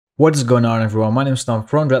What is going on, everyone? My name is Tom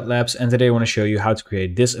from Dreadlabs, and today I want to show you how to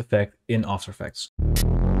create this effect in After Effects.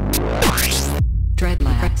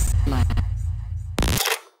 Dreadlabs.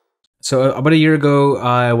 So about a year ago,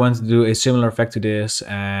 I wanted to do a similar effect to this,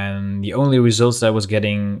 and the only results that I was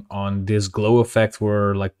getting on this glow effect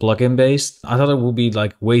were like plugin based. I thought it would be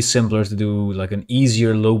like way simpler to do like an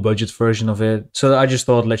easier low budget version of it. So I just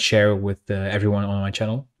thought let's share it with everyone on my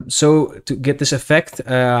channel. So to get this effect,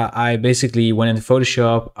 I basically went into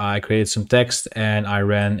Photoshop, I created some text, and I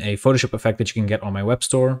ran a Photoshop effect that you can get on my web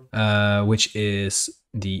store, which is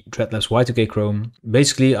the Dreadlabs Y2K Chrome.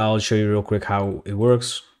 Basically, I'll show you real quick how it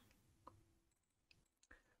works.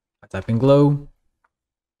 Type in glow.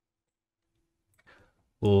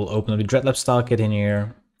 We'll open up the Dreadlabs style kit in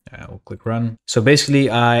here. We'll click run. So basically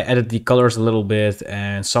I added the colors a little bit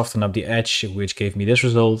and softened up the edge, which gave me this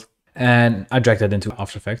result. And I dragged that into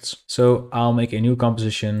After Effects. So I'll make a new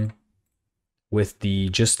composition with the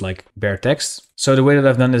just like bare text. So the way that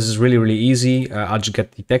I've done this is really easy. I'll just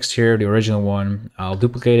get the text here, the original one. I'll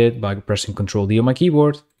duplicate it by pressing Ctrl D on my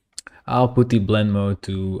keyboard. I'll put the blend mode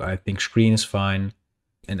to, I think screen is fine.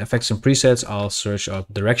 In effects and presets, I'll search up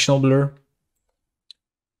directional blur.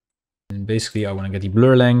 And basically I want to get the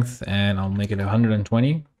blur length and I'll make it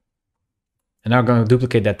 120. And now I'm going to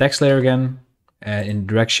duplicate that text layer again. And in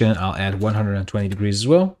direction, I'll add 120 degrees as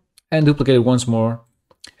well. And duplicate it once more.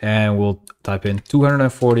 And we'll type in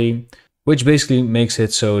 240, which basically makes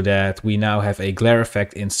it so that we now have a glare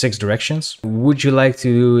effect in 6 directions. What you like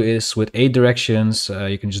to do is with 8 directions,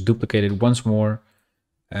 you can just duplicate it once more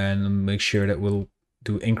and make sure that we'll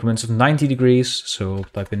do increments of 90 degrees. So we'll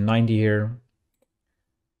type in 90 here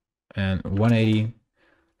and 180.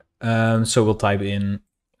 So we'll type in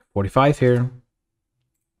 45 here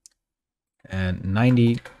and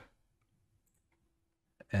 90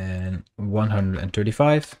 and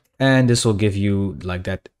 135. And this will give you like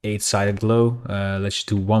that 8-sided glow. Let's just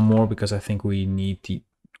do one more because I think we need the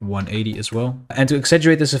 180 as well. And to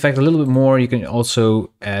exaggerate this effect a little bit more, you can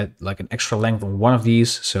also add like an extra length on one of these.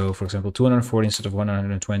 So for example, 240 instead of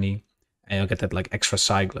 120, and you'll get that like extra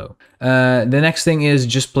side glow. The next thing is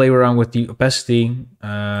just play around with the opacity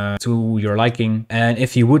to your liking. And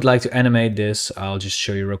if you would like to animate this, I'll just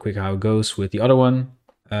show you real quick how it goes with the other one.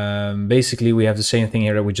 Basically, we have the same thing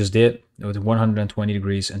here that we just did with 120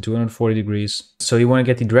 degrees and 240 degrees. So you want to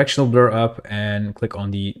get the directional blur up and click on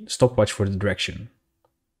the stopwatch for the direction.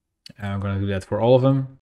 I'm going to do that for all of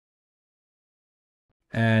them.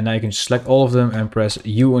 And now you can select all of them and press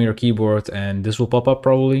U on your keyboard and this will pop up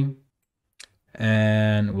probably.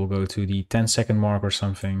 And we'll go to the 10-second mark or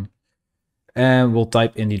something. And we'll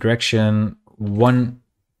type in the direction 1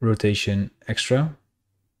 rotation extra.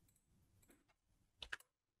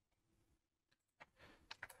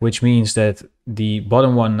 Which means that the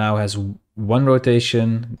bottom one now has 1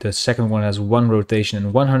 rotation, the second one has 1 rotation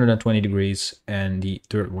and 120 degrees, and the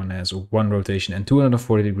third one has 1 rotation and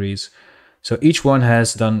 240 degrees. So each one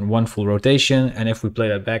has done 1 full rotation, and if we play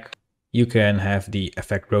that back, you can have the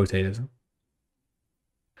effect rotated.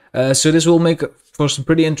 So this will make for some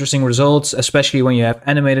pretty interesting results, especially when you have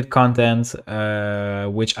animated content,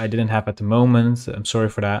 which I didn't have at the moment. I'm sorry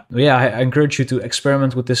for that. But yeah, I encourage you to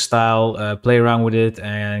experiment with this style, play around with it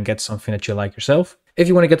and get something that you like yourself. If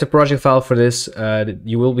you want to get the project file for this,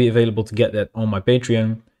 you will be available to get that on my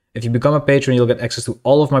Patreon. If you become a patron, you'll get access to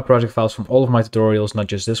all of my project files from all of my tutorials, not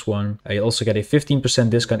just this one. You'll also get a 15%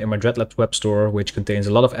 discount in my Dreadlabs web store, which contains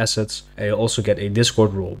a lot of assets. You'll also get a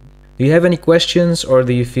Discord role. Do you have any questions, or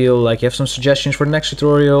do you feel like you have some suggestions for the next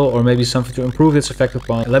tutorial, or maybe something to improve this effect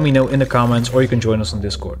upon? Let me know in the comments, or you can join us on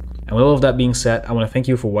Discord. And with all of that being said, I want to thank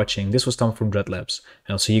you for watching. This was Tom from Dreadlabs,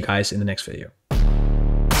 and I'll see you guys in the next video.